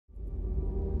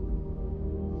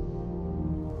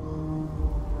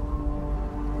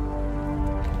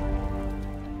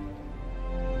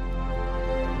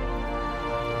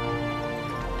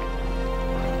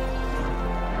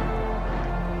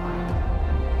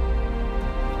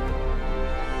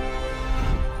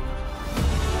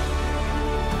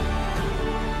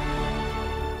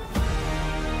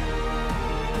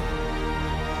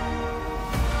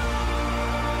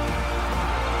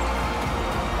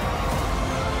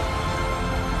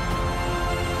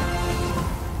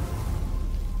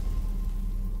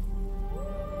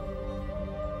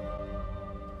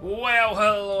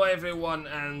everyone,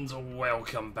 and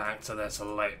welcome back to this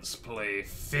Let's Play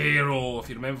PHARAOH. If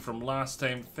you remember from last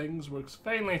time, things were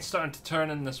finally starting to turn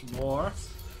in this war.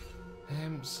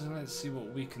 So let's see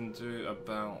what we can do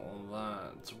about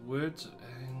that. Wood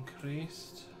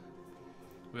increased.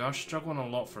 We are struggling a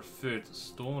lot for food.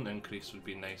 Stone increase would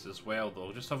be nice as well,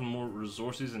 though. Just having more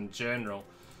resources in general.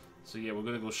 So yeah, we're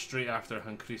going to go straight after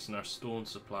increasing our stone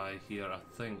supply here, I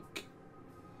think.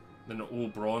 Then the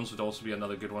old bronze would also be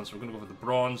another good one. So we're going to go for the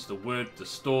bronze, the wood, the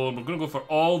stone. We're going to go for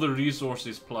all the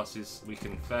resources pluses we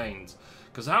can find.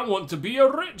 Because I want to be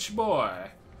a rich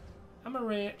boy. I'm a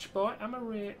rich boy. I'm a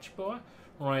rich boy.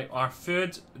 Right, our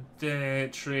food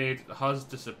trade has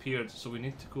disappeared. So we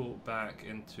need to go back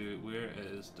into where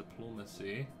is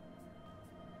diplomacy.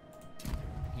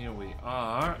 Here we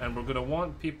are. And we're going to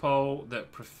want people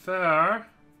that prefer...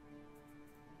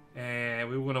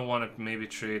 we were going to want to maybe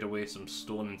trade away some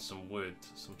stone and some wood.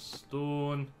 Some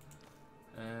stone.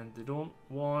 And they don't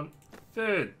want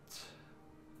food.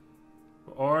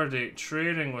 We're already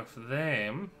trading with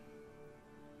them.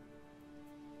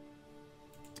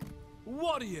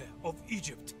 Warrior of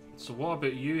Egypt. So what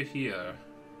about you here?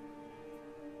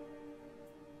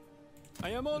 I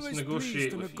am always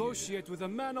pleased to negotiate with a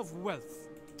man of wealth.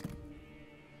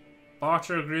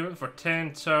 Barter agreement for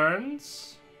 10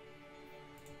 turns.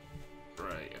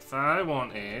 Right, if I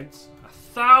wanted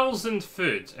 1,000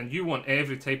 food and you want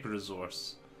every type of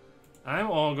resource, I'm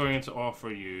all going to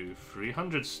offer you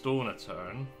 300 stone a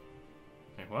turn.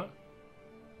 Wait, what?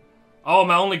 Oh,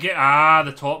 am I only get... Ah,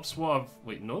 the top's what I've...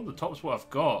 Wait, no, the top's what I've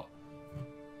got.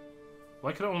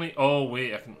 Why can I only... Oh,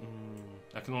 wait,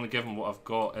 I can only give him what I've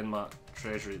got in my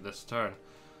treasury this turn.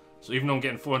 So even though I'm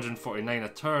getting 449 a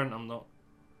turn, I'm not...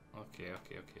 Okay,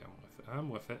 I'm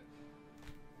with it.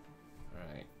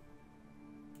 Right.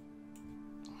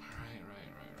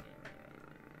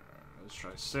 Let's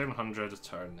try 700 a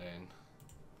turn then.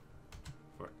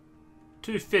 For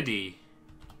 250.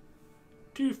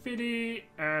 250,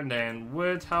 and then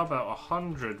wood. How about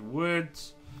 100 wood?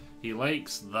 He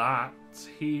likes that.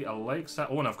 He likes that.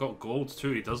 Oh, and I've got gold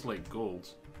too. He does like gold.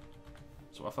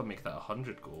 So if I make that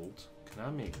 100 gold, can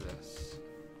I make this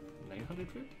 900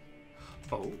 food?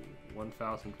 Oh,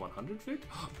 1,100 food?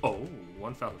 Oh,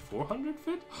 1,400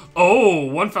 food? Oh,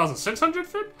 1,600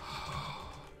 food?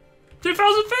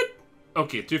 2,000 food?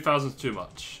 Okay, 2,000 is too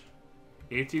much.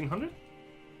 1,800?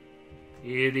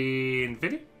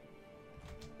 1,850?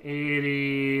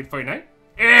 1,849?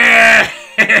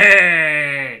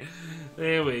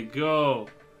 There we go.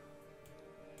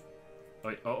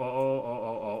 Wait,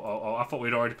 oh, I thought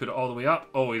we'd already put it all the way up.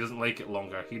 Oh, he doesn't like it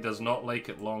longer. He does not like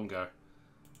it longer.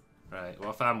 Right, well,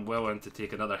 if I'm willing to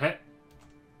take another hit.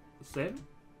 7?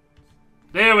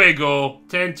 There we go.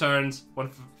 10 turns.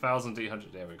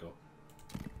 1,800. There we go.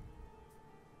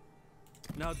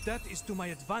 Now that is to my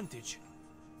advantage.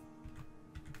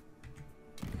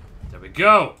 There we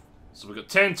go. So we've got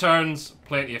 10 turns,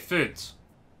 plenty of food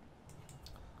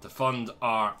to fund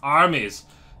our armies.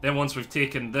 Then once we've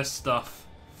taken this stuff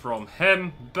from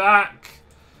him back,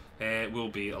 we'll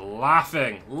be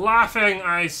laughing. Laughing,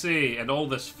 I say. And all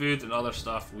this food and other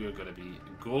stuff, we are going to be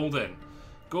golden.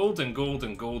 Golden,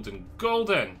 golden, golden,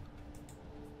 golden.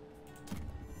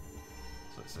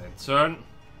 So let's end turn.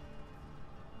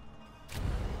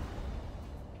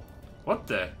 What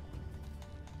the?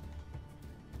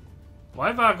 Why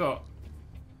have I got...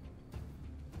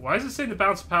 Why is it saying the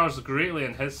balance of power is greatly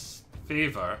in his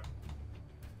favour?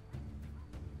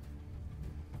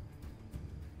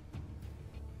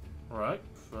 Right.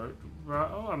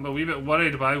 Oh, I'm a wee bit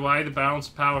worried by why the balance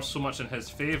of power is so much in his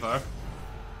favour.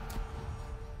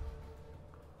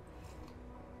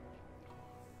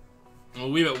 I'm a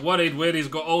wee bit worried where he's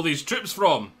got all these troops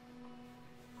from.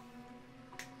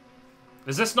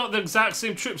 Is this not the exact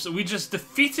same troops that we just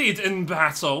defeated in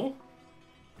battle?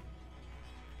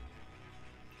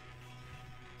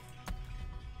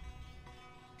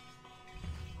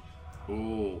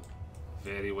 Oh,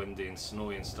 very windy and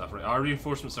snowy and stuff. Right, our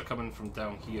reinforcements are coming from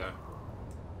down here.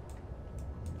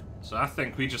 So I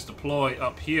think we just deploy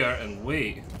up here and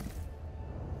wait.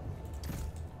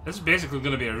 This is basically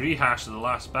going to be a rehash of the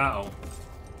last battle.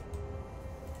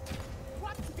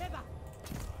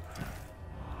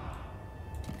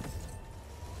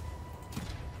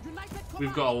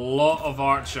 We've got a lot of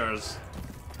archers.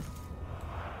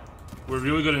 We're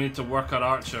really going to need to work our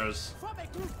archers.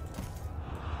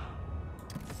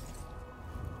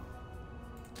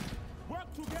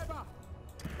 Work together.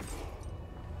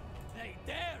 They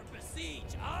dare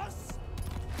besiege us?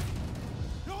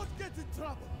 Don't get in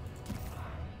trouble.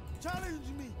 Challenge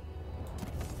me.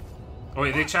 Oh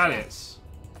wait, they chariots.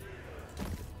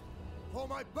 For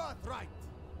my birthright.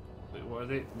 Wait, what are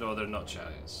they? No, they're not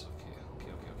chariots. Okay.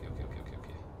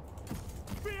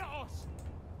 PHARAOH!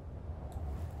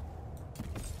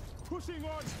 Pushing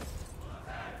on!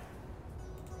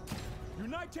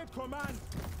 United command!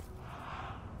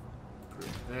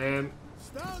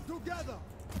 Stand together!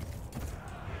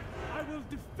 I will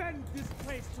defend this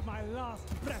place to my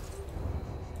last breath.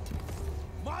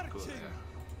 Marching!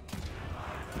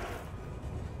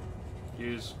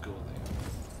 Use go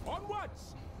there.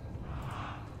 Onwards!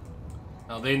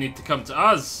 Now they need to come to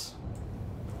us.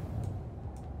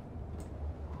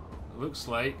 It looks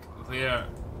like they're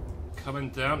coming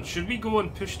down. Should we go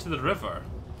and push to the river?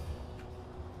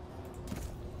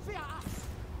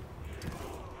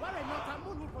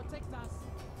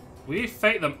 We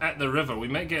fight them at the river. We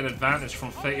might get an advantage from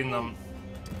fighting them.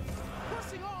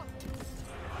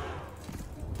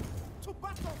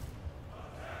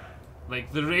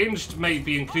 Like, the ranged might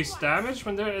be increased damage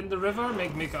when they're in the river,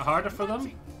 make it harder for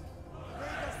them.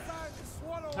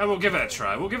 And we'll give it a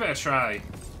try. We'll give it a try.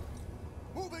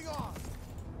 Moving on.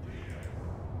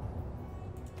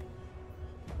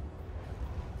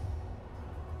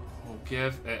 We'll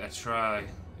give it a try.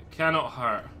 It cannot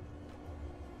hurt.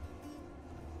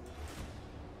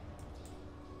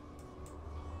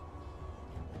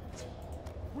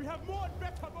 We have more and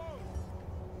better bows.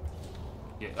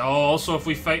 Yeah. Oh, also if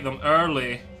we fight them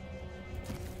early.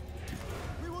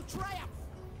 We will triumph.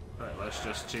 Right, let's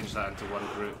just change that into one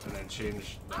group and then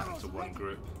change that into one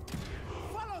group.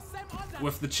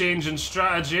 With the change in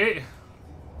strategy.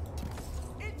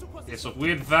 Yeah, so if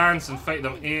we advance and fight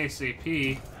them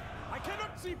ASAP. I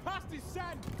cannot see past this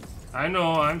sand. I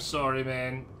know, I'm sorry,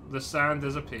 man. The sand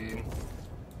is a pain.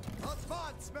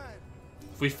 Advance, man.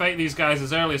 If we fight these guys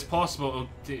as early as possible,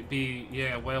 it'll be,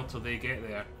 yeah, a while till they get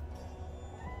there.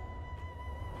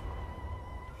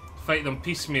 Fight them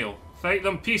piecemeal. Fight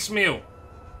them piecemeal.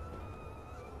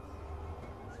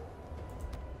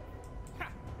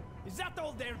 Is that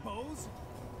all their bows?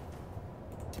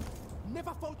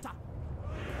 Never falter.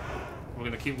 We're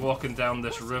gonna keep walking down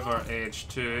this river edge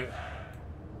too.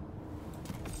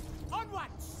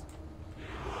 Onwards.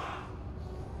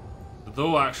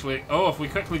 Though actually, oh, if we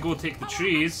quickly go take the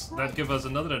trees, that'd give us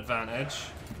another advantage.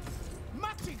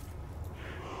 Marching.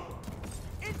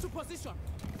 Into position.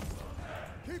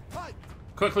 Keep tight.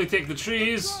 Quickly take the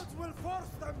trees.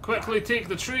 Quickly take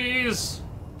the trees.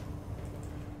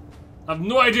 I've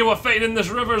no idea what fighting in this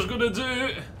river is gonna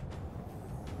do.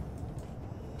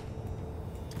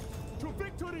 To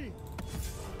victory!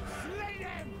 Slay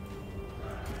them!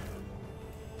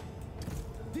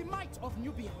 The might of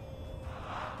Nubia.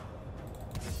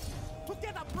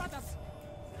 Together, brothers.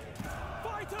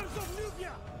 Fighters of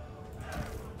Nubia!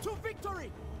 To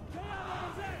victory.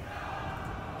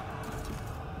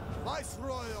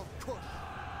 Viceroy of Kush.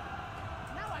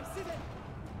 Now I see them.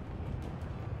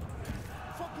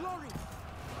 For glory.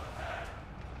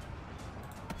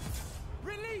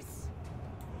 Release.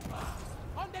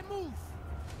 On the move.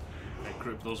 I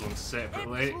group those ones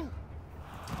separately.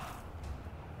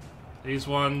 These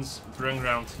ones bring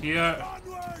round here.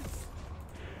 Onwards.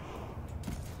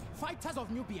 Fighters of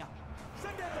Nubia.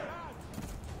 Send them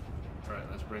the Right,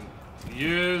 let's bring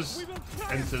yous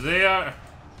into there.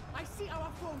 I see our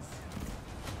foes.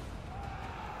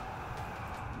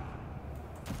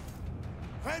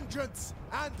 Vengeance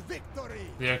and victory.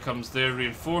 There comes their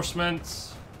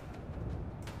reinforcements.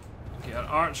 Okay, our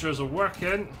archers are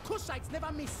working. Kushites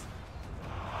never miss.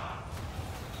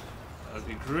 That'd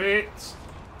be great.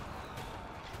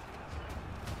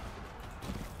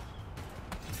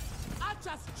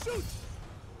 Archers, shoot!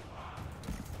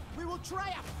 We will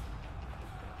triumph.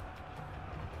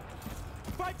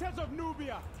 Fighters of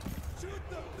Nubia! Shoot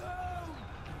them down!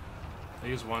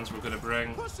 These ones we're going to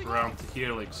bring around to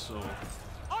here like so.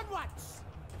 Onwards!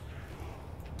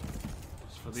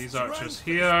 So for these archers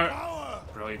here,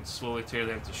 brilliant, slowly tear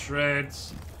them to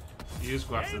shreds. Yous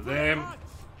go after them.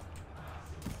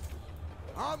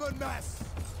 Amenmesse!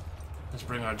 Let's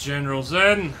bring our generals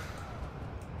in.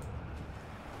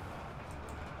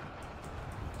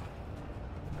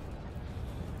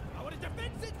 Our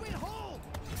defense will hold!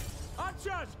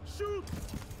 Archers, shoot!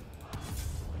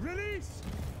 Release!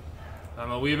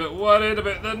 I'm a wee bit worried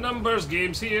about the numbers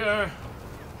games here.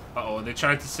 Uh-oh, they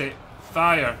tried to set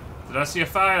fire. Did I see a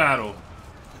fire arrow?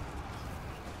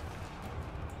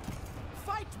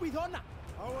 Fight with honor!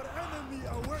 Our enemy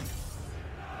awaits!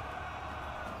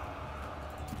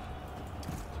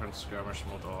 Turn skirmish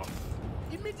mode off.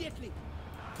 Immediately!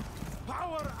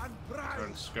 Power and pride!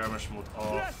 Turn skirmish mode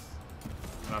off. Yes!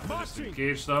 I have to just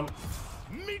engage them.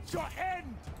 Meet your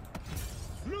end!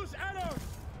 Loose arrows!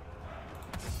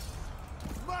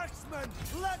 Marksman,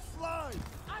 let's fly!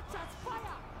 Archers,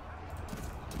 fire!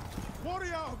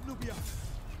 Warrior of Nubia,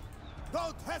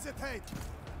 don't hesitate!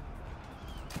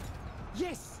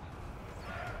 Yes!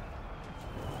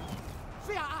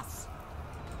 Fear us!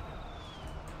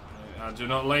 I do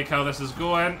not like how this is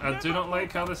going. I do not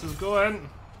like how this is going.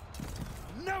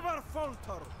 Never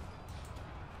falter!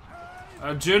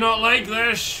 I do not like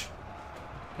this.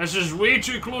 This is way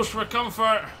too close for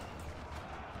comfort.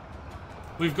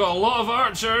 We've got a lot of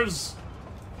archers,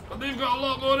 but they've got a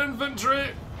lot more infantry.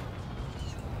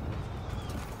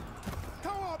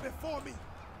 Cower before me!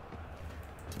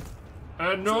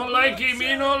 I no likey,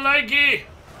 me no likey.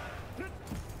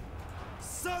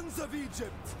 Sons of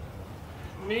Egypt!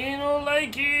 Me no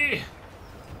likey.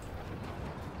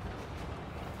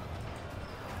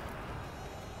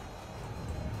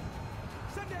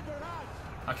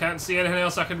 I can't see anything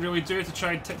else I can really do to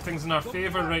try and tip things in our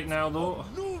favour right now, though.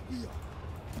 Nubia!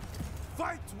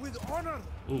 Fight with honor!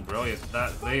 Oh, brilliant.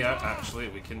 That there, actually,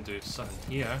 we can do something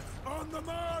here. On the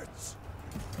march!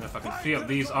 And if I can free up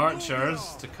these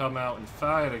archers to come out and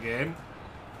fire again,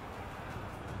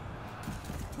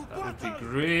 that would be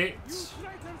great.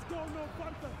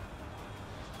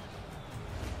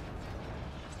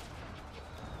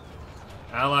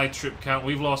 Allied troop count,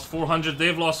 we've lost 400,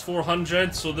 they've lost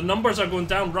 400, so the numbers are going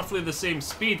down roughly the same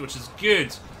speed, which is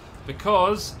good,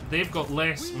 because they've got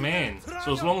less men.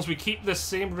 So as long as we keep this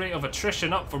same rate of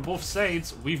attrition up for both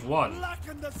sides, we've won.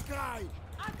 Blacken the sky!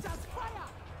 Archers, fire!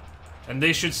 And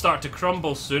they should start to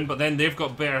crumble soon, but then they've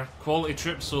got better quality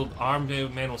troops, so armed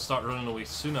men will start running away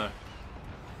sooner.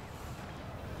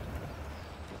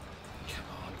 Come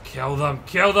on, kill them,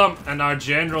 kill them! And our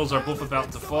generals are both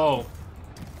about to fall.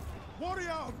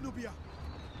 Warrior of Nubia!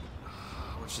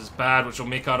 Which is bad, which will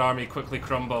make our army quickly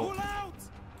crumble. Pull out!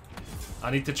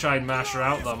 I need to try and mash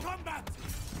rout them Combat!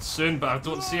 soon, but I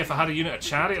don't see if I had a unit of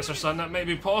chariots or something that might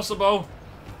be possible.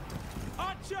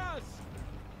 Archers!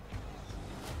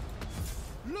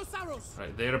 Loose arrows!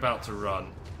 Right, they're about to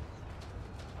run.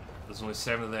 There's only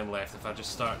 7 of them left. If I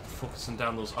just start focusing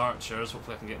down those archers,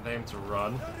 hopefully I can get them to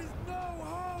run. There is no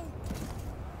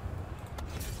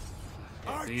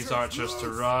hope! Get these archers to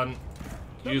run.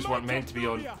 Yous weren't meant to be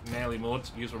on melee mode.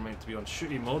 Yous were meant to be on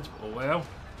shooting mode. Oh well.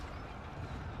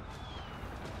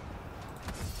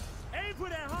 Aim for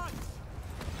their hearts!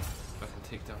 If I can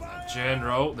take down that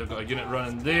general. They've got a unit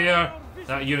running there.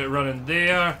 That unit running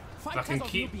there. If I can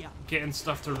keep getting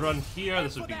stuff to run here,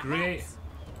 this would be great.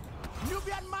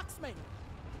 Nubian marksmen!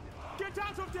 Get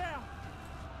out of there!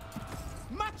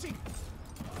 Marching!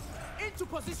 Into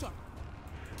position!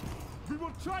 We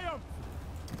will triumph!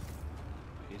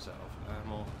 He's out of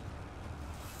ammo.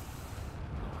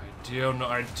 Not ideal,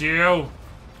 not ideal!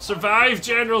 Survive,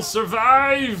 generals,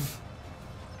 survive!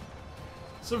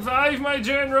 Survive, my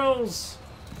generals!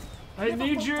 I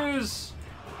need yous!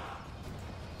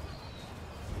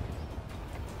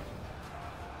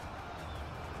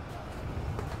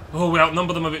 Oh, we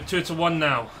outnumber them about 2 to 1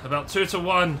 now. About 2 to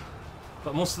 1.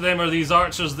 But most of them are these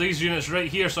archers, these units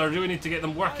right here, so I really need to get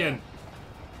them working.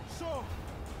 So,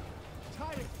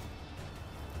 tired.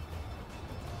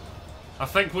 I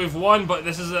think we've won, but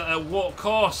this is at what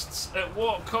costs? At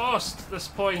what cost, this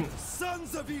point?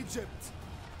 Sons of Egypt!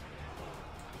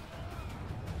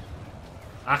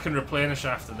 I can replenish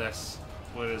after this,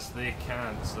 whereas they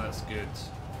can't, so that's good.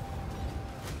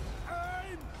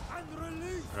 Aim and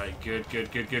release! Right, good,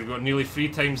 good, good, good. We've got nearly 3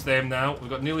 times them now. We've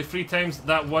got nearly 3 times.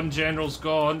 That one general's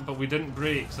gone, but we didn't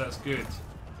break, so that's good.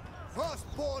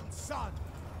 Firstborn son!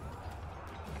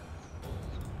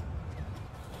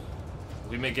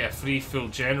 We may get a free full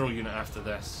general unit after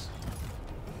this.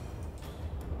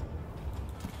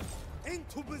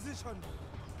 Into position!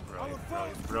 Brilliant,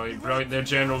 brilliant, brilliant, brilliant. Their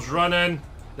general's running.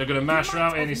 They're going to mash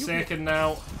rout any second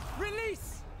now.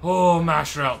 Release! Oh,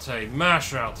 mash rout time,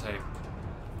 mash rout time.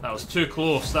 That was too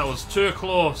close, that was too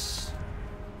close.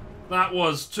 That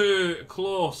was too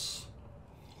close.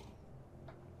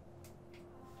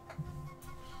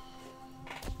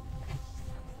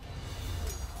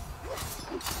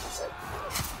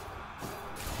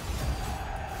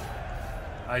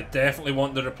 I definitely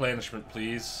want the replenishment,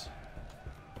 please.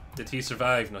 Did he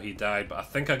survive? No, he died, but I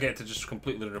think I get to just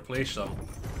completely replace them.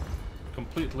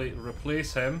 Completely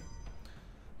replace him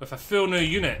with a full new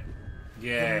unit.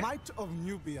 Yeah. The might of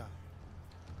Nubia.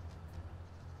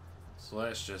 So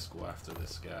let's just go after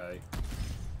this guy.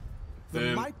 The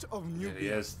Boom. might of There Nubia. he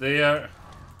is there.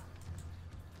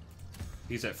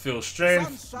 He's at full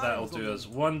strength. That'll do us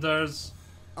wonders.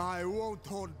 I won't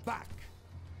hold back.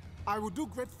 I will do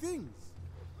great things.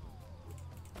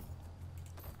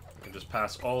 I can just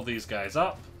pass all these guys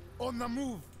up. On the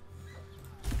move.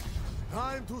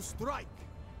 Time to strike.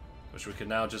 Which we can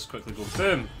now just quickly go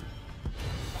boom.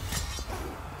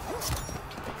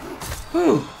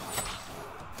 Whew.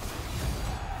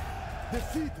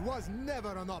 Defeat was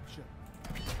never an option.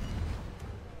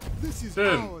 This is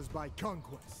Boom. ours by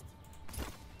conquest.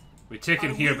 We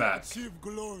taken here back. Achieve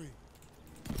glory.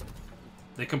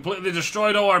 They completely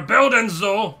destroyed all our buildings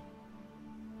though.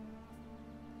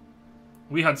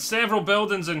 We had several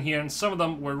buildings in here and some of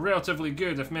them were relatively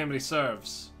good if memory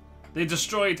serves. They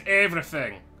destroyed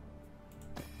everything.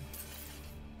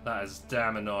 That is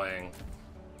damn annoying.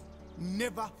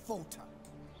 Never falter.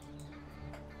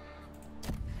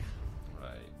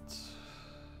 Right.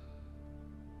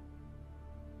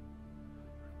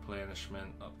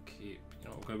 Replenishment, upkeep. You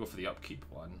know, we're gonna go for the upkeep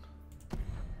one. Then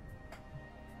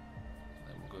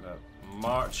we're gonna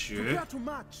march you Prepare to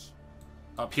march.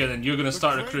 up here. Then you're gonna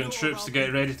start recruiting troops to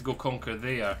get ready to go conquer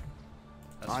there.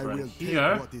 That's I right will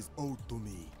here. take what is owed to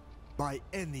me by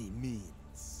any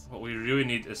means. What we really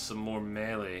need is some more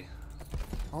melee.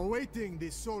 Awaiting the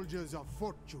soldiers of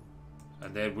fortune.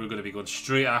 And then we're gonna be going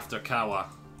straight after Kawa.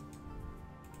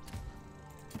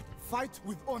 Fight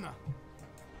with honor.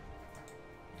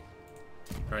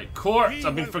 Right, court!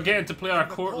 I've been forgetting to play our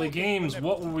courtly games.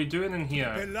 What were we doing in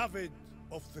here? Beloved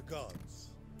of the gods.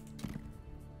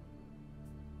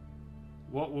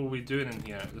 What were we doing in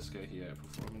here? This guy here.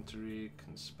 Performing to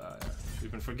reconspire.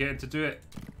 We've been forgetting to do it.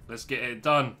 Let's get it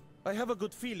done. I have a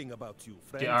good feeling about you,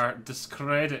 friend. Get our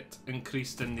discredit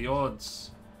increased in the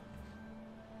odds.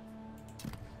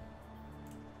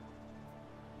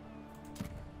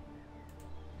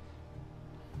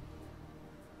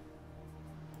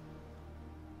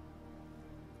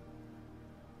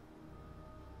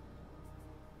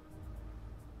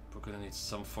 We're gonna need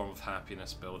some form of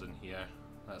happiness building here.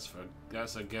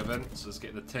 That's a given. So let's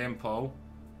get the temple.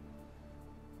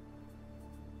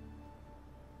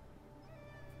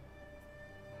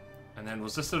 And then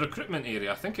was this the recruitment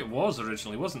area? I think it was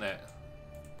originally, wasn't it?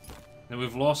 Then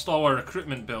we've lost all our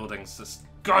recruitment buildings. This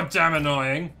goddamn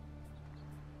annoying.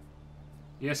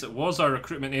 Yes, it was our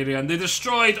recruitment area, and they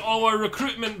destroyed all our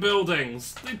recruitment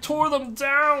buildings. They tore them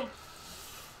down.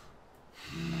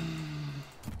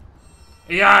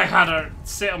 Yeah, I had a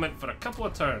settlement for a couple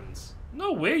of turns.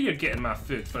 No way you're getting my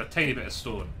food for a tiny bit of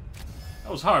stone.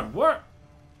 That was hard work.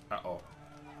 Uh-oh.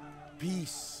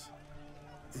 Peace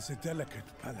is a delicate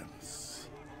balance.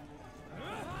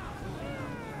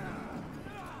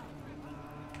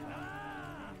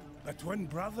 But when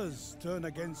brothers turn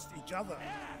against each other,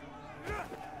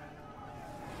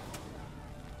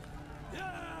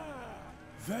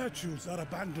 virtues are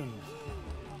abandoned.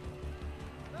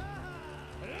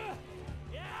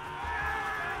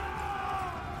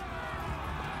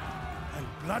 And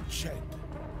bloodshed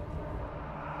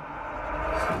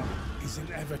is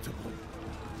inevitable.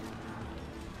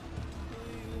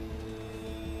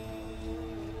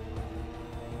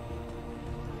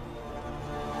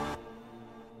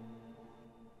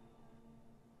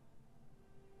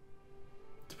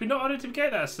 Did we not already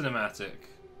get that cinematic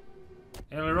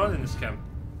earlier on in this camp?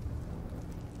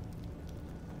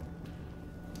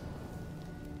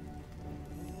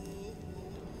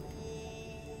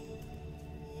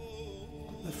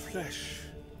 The flesh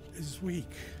is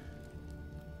weak,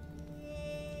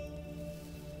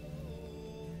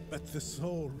 but the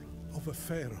soul of a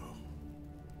pharaoh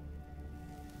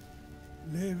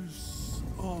lives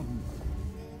on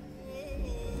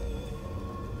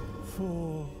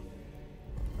for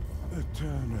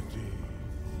eternity.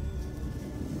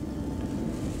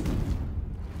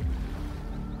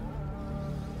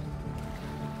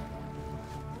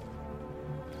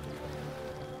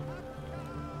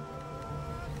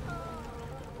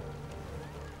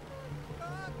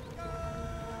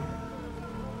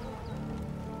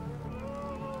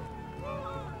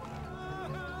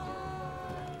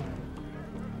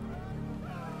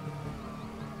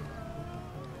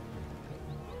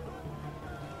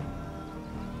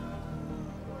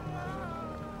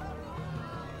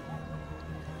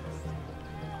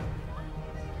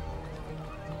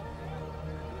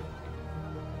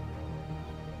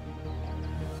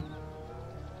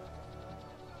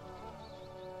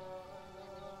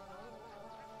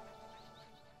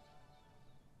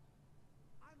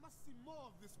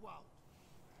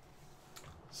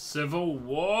 Civil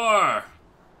War!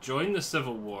 Join the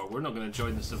Civil War. We're not going to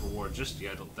join the Civil War just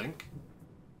yet, I don't think.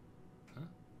 Huh?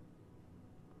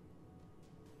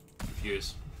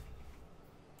 Confused.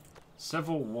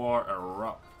 Civil War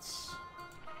erupts.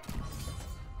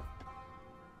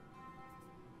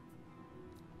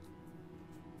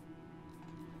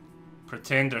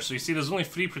 Pretender. So you see there's only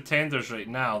 3 pretenders right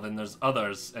now, then there's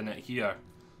others in it here.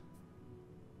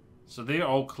 So they're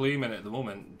all claiming at the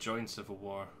moment, join civil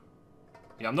war.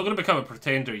 Yeah, I'm not going to become a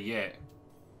pretender yet.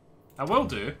 I will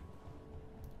do.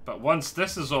 But once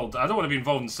this is all... I don't want to be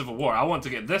involved in civil war. I want to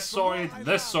get this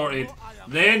sorted,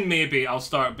 then maybe I'll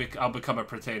become a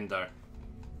pretender.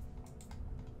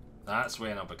 That's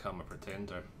when I'll become a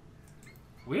pretender.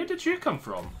 Where did you come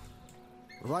from?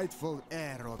 Rightful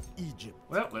heir of Egypt.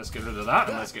 Well, let's get rid of that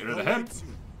and let's get rid of him.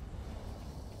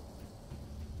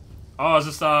 Oh, is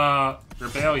this a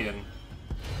rebellion?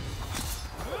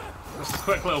 Just a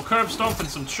quick little curb stomp and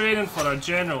some training for our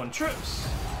general and troops.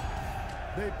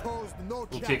 They posed no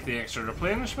We'll take the extra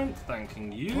replenishment,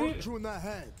 thanking you.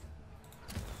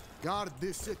 Guard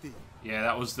this city. Yeah,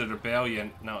 that was the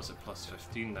rebellion. Now it's at plus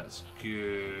 15, that's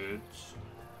good.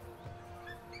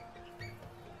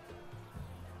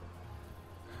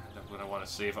 I'm going to want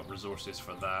to save up resources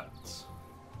for that.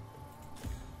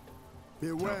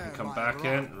 Beware, I can come back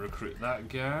in and recruit that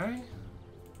guy.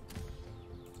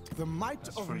 The might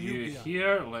That's of for you Nubia.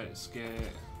 here. Let's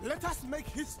get... Let us make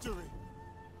history.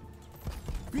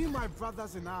 Be my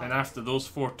brothers in arms. And after those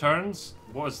 4 turns,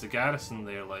 what is the garrison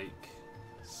there like?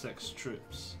 6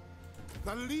 troops.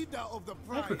 The leader of the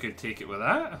I think we pride. could take it with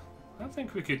that. I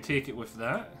think we could take it with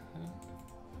that.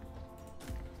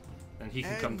 And he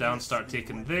can come down and start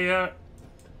taking there.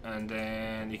 And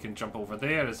then he can jump over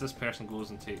there as this person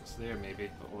goes and takes there maybe.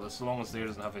 But well, as long as there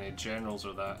doesn't have any generals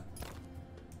or that.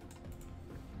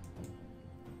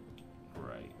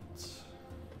 Right.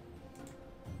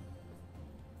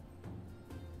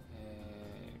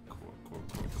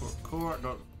 Court.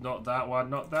 Not that one.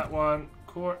 Not that one.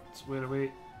 Court. Where are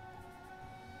we?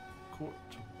 Court.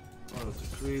 Royal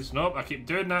decrees. Nope, I keep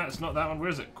doing that. It's not that one. Where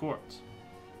is it? Court.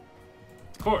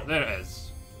 Court. There it is.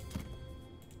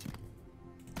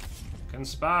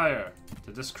 Conspire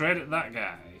to discredit that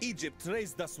guy. Egypt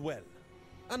raised us well,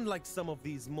 unlike some of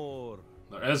these more...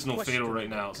 There is no Pharaoh right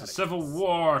now. It's a civil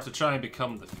war to try and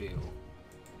become the Pharaoh.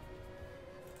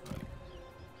 Right.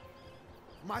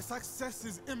 My success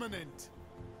is imminent.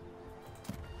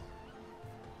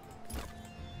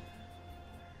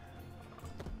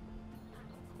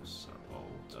 Those are all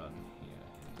done here.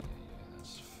 Yeah,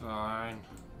 that's fine.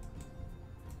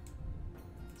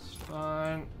 It's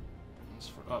fine. As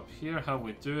for up here, how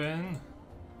we doing?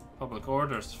 Public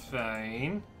order's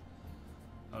fine.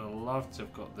 I'd love to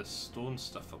have got this stone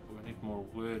stuff up, but we need more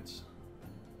wood.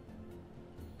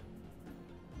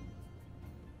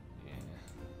 Yeah.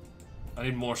 I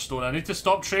need more stone. I need to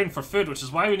stop trading for food, which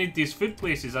is why we need these food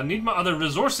places. I need my other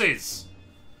resources.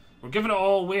 We're giving it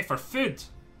all away for food.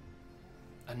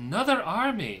 Another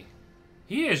army.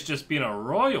 He is just being a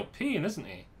royal pain, isn't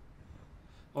he?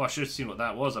 Oh, I should have seen what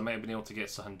that was. I might have been able to get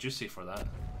something juicy for that.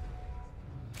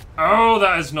 Oh,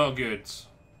 that is not good.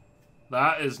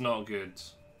 That is not good.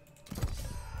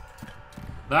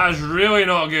 That is really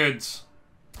not good.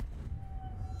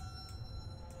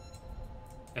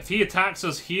 If he attacks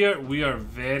us here, we are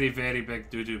very, very big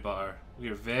doo-doo butter. We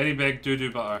are very big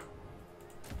doo-doo butter.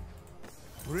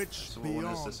 Rich So what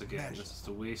one is this again? This is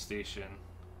the way station.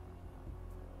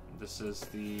 This is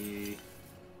the...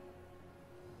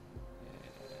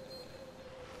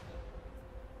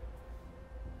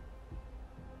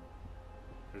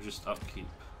 Or just upkeep.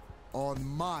 On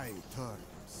my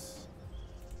terms.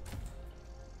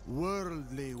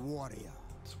 Worldly warrior.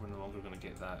 So we're no longer going to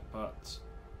get that, but...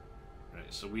 Right,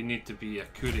 so we need to be a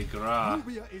coup de grace,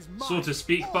 Nubia is mine. so to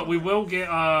speak, but we will get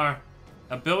our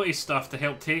ability stuff to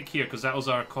help take here, because that was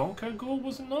our conquer goal,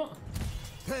 was it not?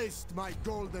 Taste my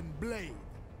golden blade.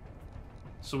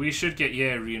 So we should get,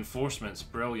 yeah, reinforcements.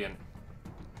 Brilliant.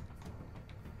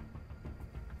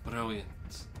 Brilliant.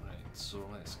 Right, so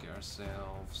let's get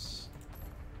ourselves...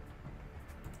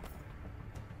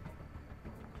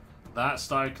 That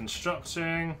started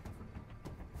constructing.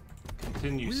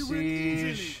 Continue We will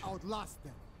easily siege. outlast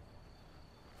them.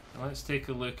 Now let's take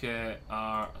a look at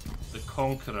the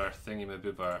Conqueror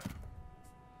thingy-maboober.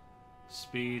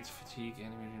 Speed, fatigue,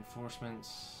 enemy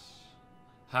reinforcements.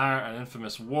 Hire an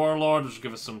infamous warlord, which will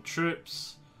give us some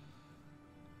troops.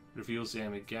 Reveals the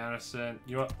enemy garrison.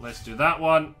 You know what? Let's do that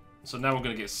one. So now we're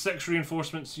going to get 6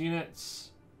 reinforcements units.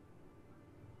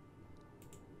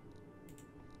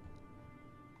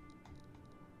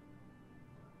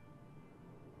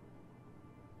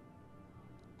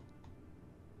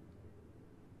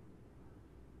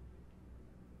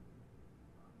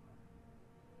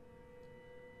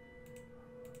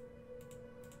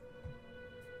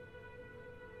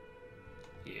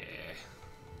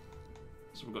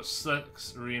 So we've got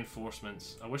 6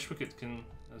 reinforcements. I wish we could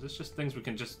is this just things we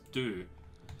can just do?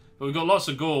 But we've got lots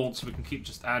of gold, so we can keep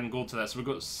just adding gold to that. So we've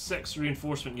got 6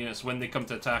 reinforcement units when they come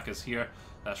to attack us here.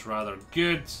 That's rather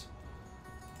good.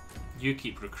 You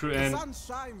keep The recruiting. sun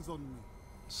shines on me.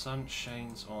 Sun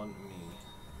shines on me.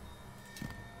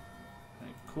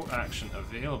 Right, court action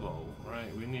available.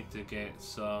 Right, we need to get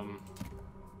some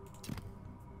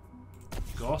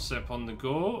gossip on the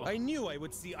go. I knew I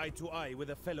would see eye to eye with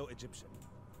a fellow Egyptian.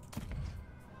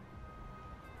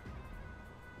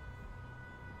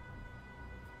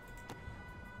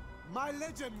 My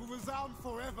legend will resound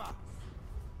forever.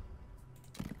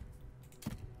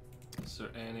 Is there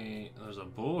any... There's a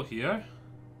bow here.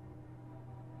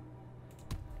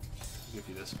 Give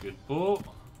you this good bow.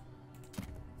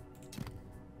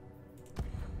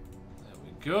 There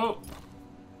we go.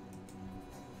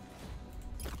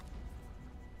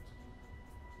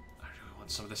 I really want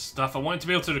some of this stuff. I want to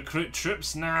be able to recruit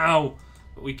troops now.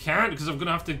 But we can't because I'm going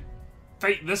to have to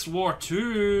fight this war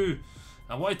too.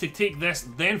 I wanted to take this,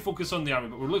 then focus on the army.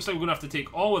 But it looks like we're going to have to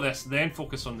take all of this, then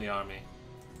focus on the army.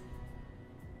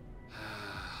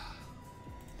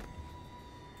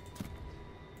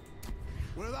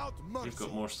 Without mercy. We've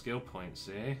got more skill points,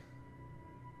 eh?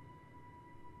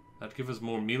 That'd give us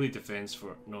more melee defense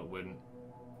for... No, it wouldn't.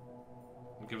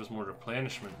 It'd give us more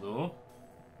replenishment, though.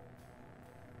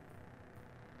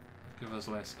 It'd give us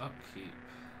less upkeep.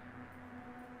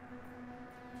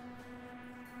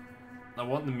 I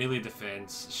want the melee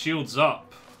defense. Shields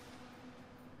up.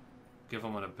 Give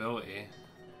them an ability.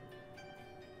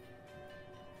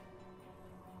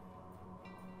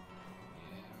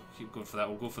 Keep going for that.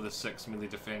 We'll go for the 6 melee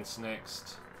defense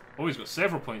next. Oh, he's got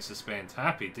several points to spend.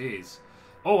 Happy days.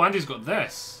 Oh, and he's got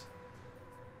this.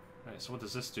 Right, so what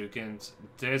does this do against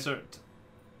desert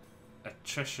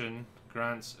attrition?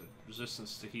 Grants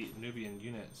resistance to heat Nubian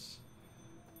units.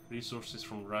 Resources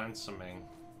from ransoming.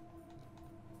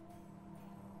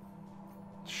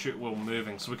 Shoot while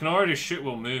moving. So we can already shoot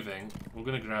while moving. We're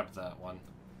going to grab that one.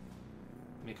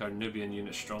 Make our Nubian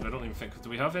unit strong. I don't even think... Do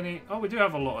we have any... Oh, we do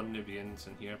have a lot of Nubians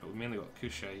in here, but we mainly got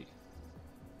Kushite.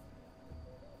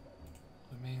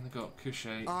 We mainly got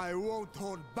Kushite. I won't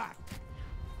hold back.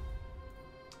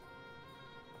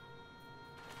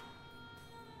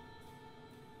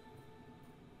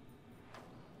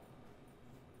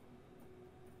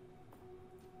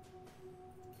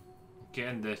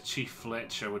 Getting the Chief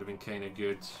Fletcher would have been kind of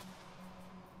good.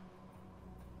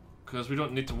 Because we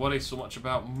don't need to worry so much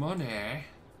about money.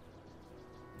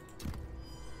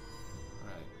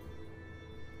 Right.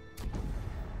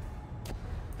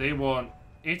 They want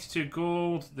 82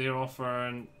 gold. They're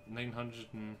offering 900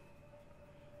 and...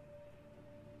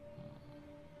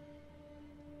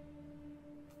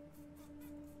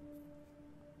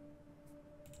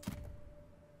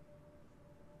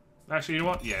 Actually, you know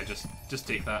what? Yeah, just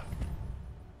take that.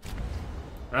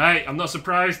 Right, I'm not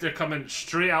surprised they're coming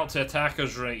straight out to attack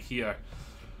us right here.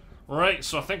 Right,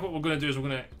 so I think what we're going to do is we're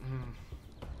going to...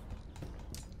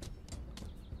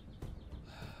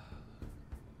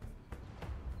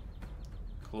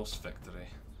 Close victory.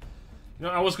 You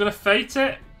know, I was going to fight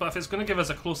it, but if it's going to give us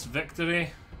a close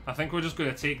victory, I think we're just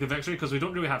going to take the victory because we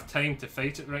don't really have time to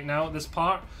fight it right now at this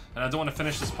part, and I don't want to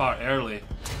finish this part early.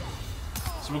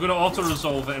 So we're going to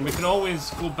auto-resolve it, and we can always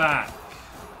go back.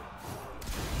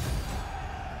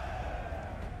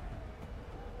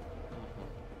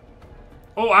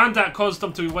 Oh, and that caused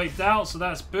them to be wiped out, so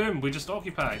that's boom, we just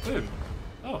occupy. Boom.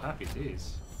 Oh, happy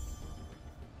days.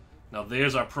 Now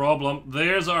there's our problem.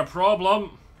 There's our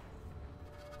problem.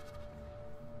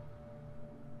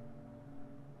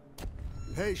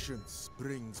 Patience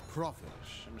brings profit.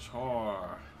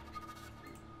 Shimshar.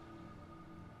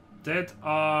 Did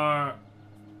our...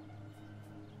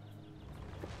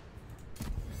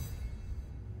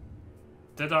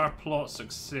 Did our plot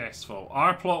successful?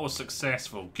 Our plot was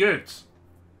successful. Good.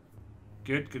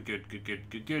 Good, good, good, good, good,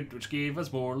 good, good. Which gave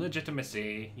us more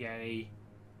legitimacy. Yay.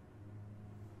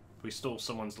 We stole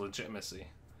someone's legitimacy.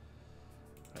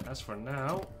 Right, as for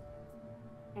now,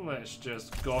 let's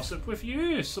just gossip with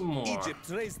you some more. Egypt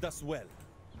raised us well,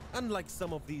 unlike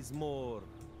some of these more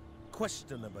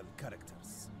questionable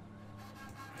characters.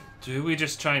 Do we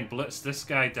just try and blitz this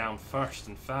guy down first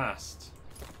and fast?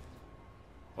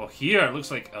 Oh, here, it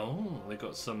looks like... Oh, they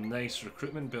got some nice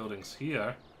recruitment buildings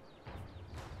here.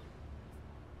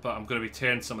 But I'm going to be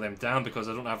tearing some of them down because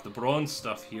I don't have the bronze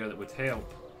stuff here that would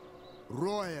help.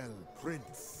 Royal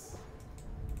Prince.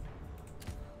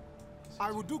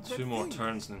 I will do great 2 more things.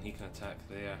 turns and then he can attack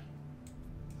there.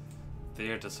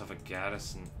 There does have a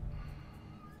garrison.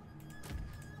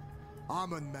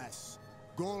 Amenmesse.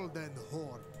 Golden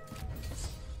Horn.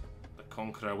 The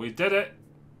Conqueror. We did it!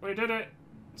 We did it!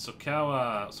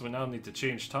 Sokawa. So we now need to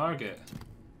change target.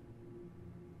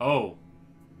 Oh.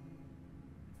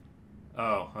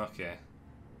 Oh, okay.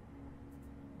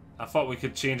 I thought we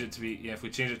could change it to be, yeah, if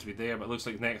we change it to be there, but it looks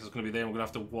like next is going to be there, and we're going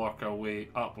to have to work our way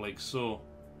up like so.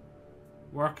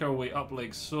 Work our way up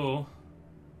like so.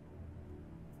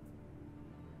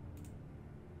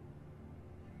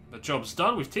 The job's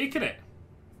done, we've taken it.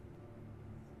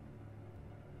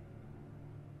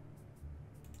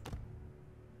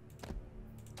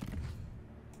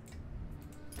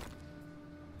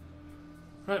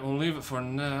 Right, we'll leave it for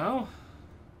now.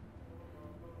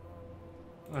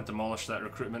 I'm going to demolish that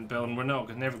recruitment building. We're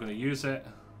never going to use it.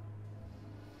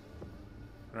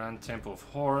 Grand Temple of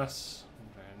Horus.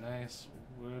 Very nice.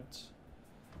 Wood.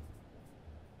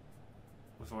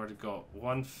 We've already got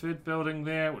one food building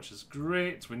there, which is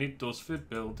great. We need those food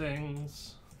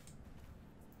buildings.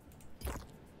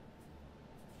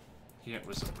 Here,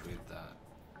 let's upgrade that.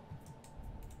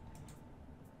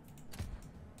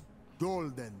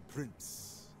 Golden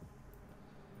Prince.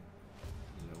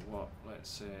 You know what?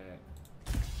 Let's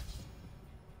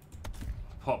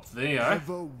pop there.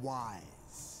 Ever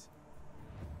wise.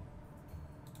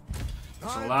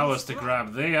 Which will allow us to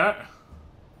grab there.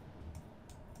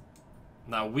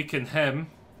 Now weaken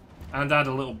him and add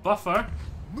a little buffer.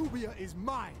 Nubia is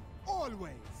mine, always. No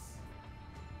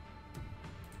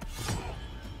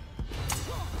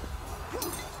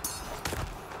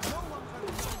one can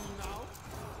remind me now.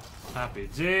 Happy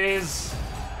days.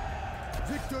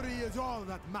 Victory is all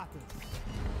that matters.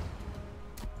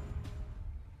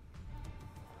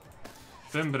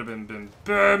 Boom, bada, boom, boom,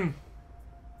 boom.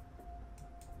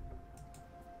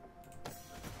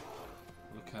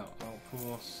 Look out,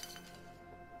 outpost.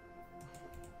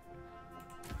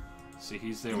 See,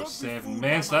 he's there with 7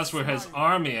 men, so that's where his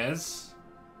army is.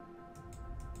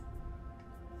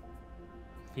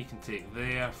 He can take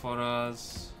there for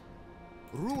us.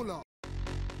 Ruler.